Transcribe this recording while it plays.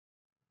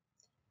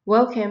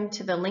Welcome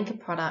to the Link a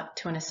Product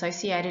to an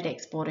Associated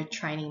Exporter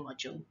training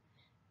module.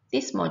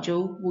 This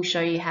module will show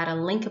you how to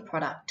link a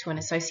product to an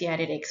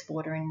associated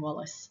exporter in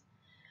WALAS.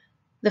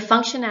 The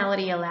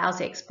functionality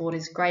allows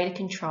exporters greater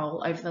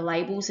control over the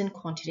labels and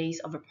quantities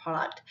of a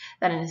product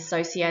that an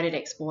associated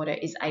exporter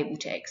is able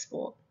to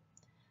export.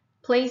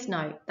 Please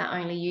note that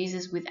only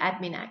users with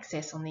admin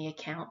access on the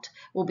account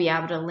will be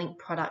able to link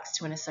products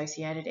to an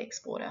associated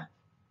exporter.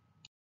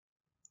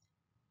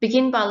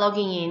 Begin by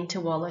logging in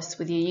to WALAS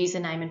with your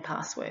username and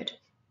password.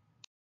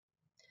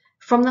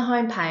 From the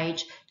home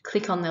page,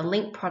 click on the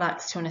Link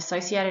Products to an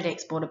Associated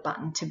Exporter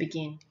button to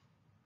begin.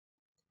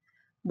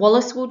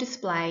 WALAS will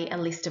display a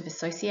list of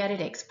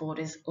associated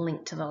exporters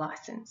linked to the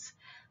license.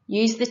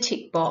 Use the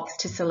tick box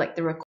to select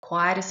the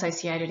required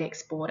associated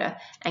exporter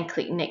and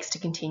click Next to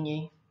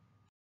continue.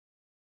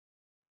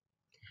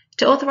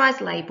 To authorise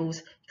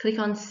labels, click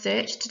on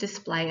Search to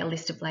display a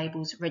list of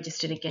labels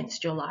registered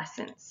against your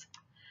license.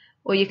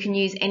 Or you can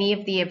use any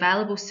of the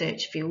available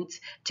search fields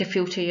to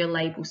filter your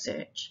label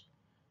search.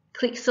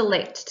 Click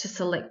Select to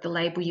select the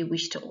label you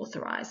wish to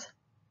authorise.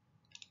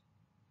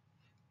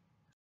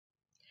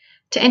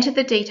 To enter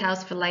the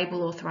details for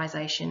label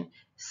authorisation,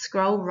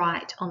 scroll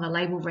right on the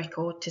label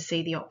record to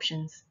see the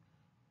options.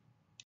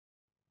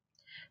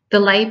 The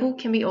label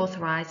can be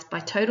authorised by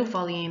total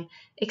volume,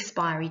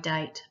 expiry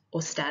date,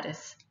 or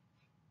status.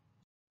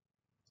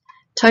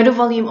 Total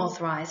volume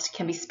authorised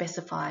can be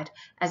specified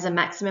as a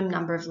maximum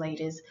number of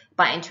litres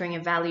by entering a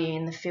value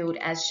in the field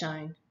as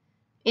shown.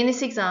 In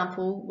this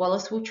example,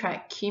 WALAS will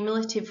track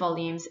cumulative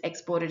volumes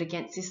exported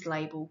against this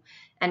label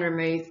and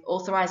remove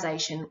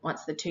authorisation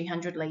once the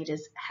 200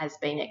 litres has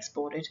been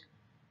exported.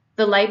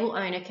 The label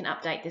owner can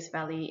update this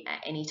value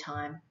at any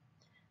time.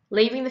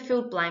 Leaving the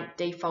field blank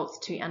defaults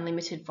to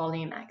unlimited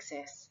volume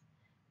access.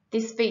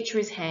 This feature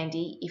is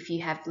handy if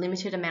you have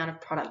limited amount of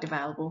product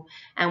available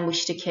and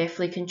wish to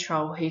carefully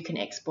control who can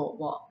export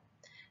what.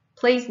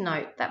 Please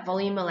note that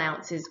volume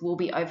allowances will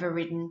be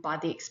overridden by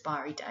the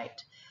expiry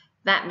date.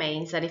 That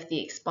means that if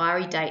the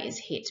expiry date is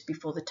hit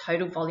before the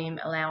total volume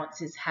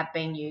allowances have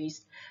been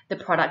used, the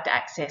product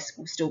access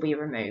will still be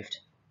removed.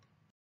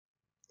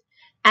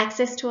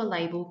 Access to a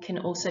label can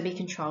also be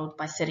controlled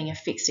by setting a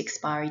fixed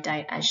expiry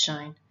date as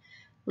shown.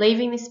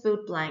 Leaving this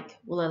field blank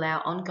will allow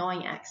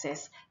ongoing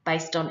access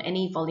based on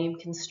any volume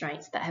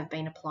constraints that have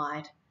been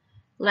applied.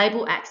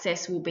 Label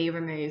access will be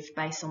removed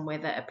based on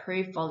whether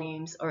approved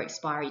volumes or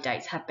expiry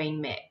dates have been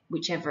met,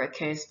 whichever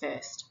occurs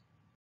first.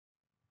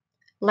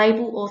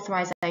 Label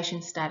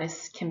authorisation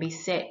status can be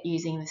set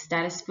using the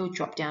status field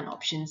drop-down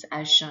options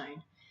as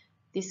shown.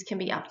 This can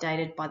be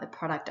updated by the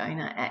product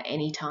owner at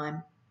any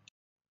time.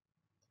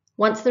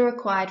 Once the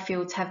required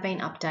fields have been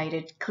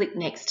updated, click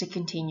Next to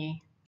continue.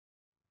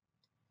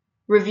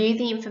 Review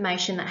the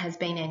information that has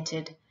been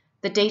entered.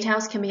 The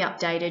details can be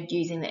updated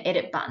using the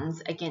edit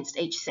buttons against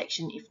each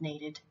section if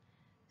needed.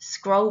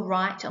 Scroll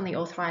right on the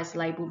authorised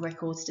label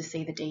records to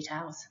see the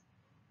details.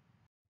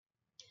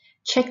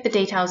 Check the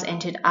details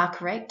entered are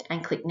correct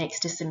and click Next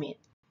to submit.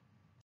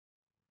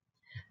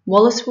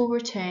 WALAS will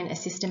return a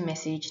system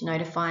message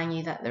notifying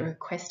you that the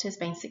request has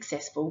been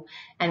successful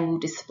and will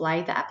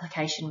display the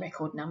application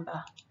record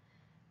number.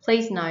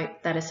 Please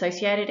note that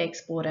Associated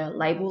Exporter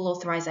label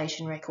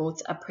authorisation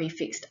records are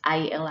prefixed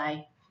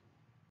ALA.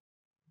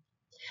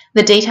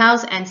 The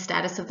details and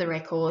status of the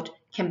record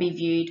can be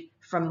viewed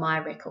from My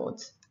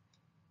Records.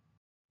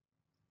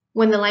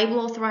 When the label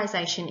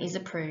authorisation is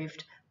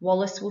approved,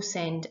 WALAS will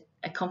send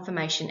a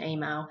confirmation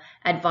email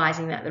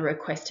advising that the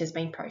request has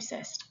been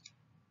processed.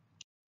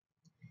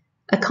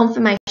 A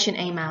confirmation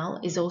email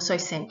is also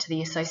sent to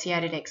the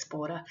associated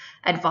exporter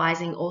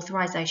advising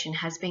authorisation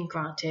has been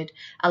granted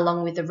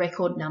along with the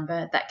record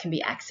number that can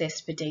be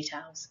accessed for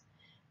details.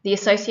 The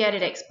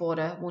associated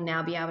exporter will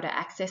now be able to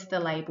access the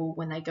label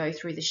when they go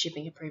through the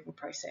shipping approval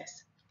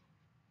process.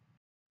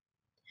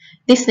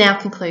 This now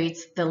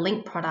concludes the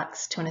Link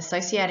Products to an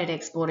Associated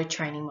Exporter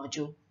training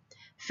module.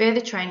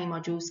 Further training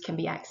modules can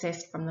be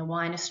accessed from the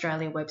WINE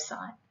Australia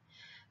website.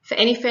 For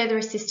any further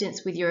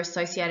assistance with your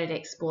associated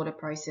exporter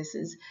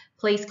processes,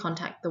 please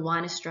contact the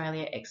WINE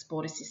Australia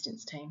Export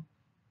Assistance Team.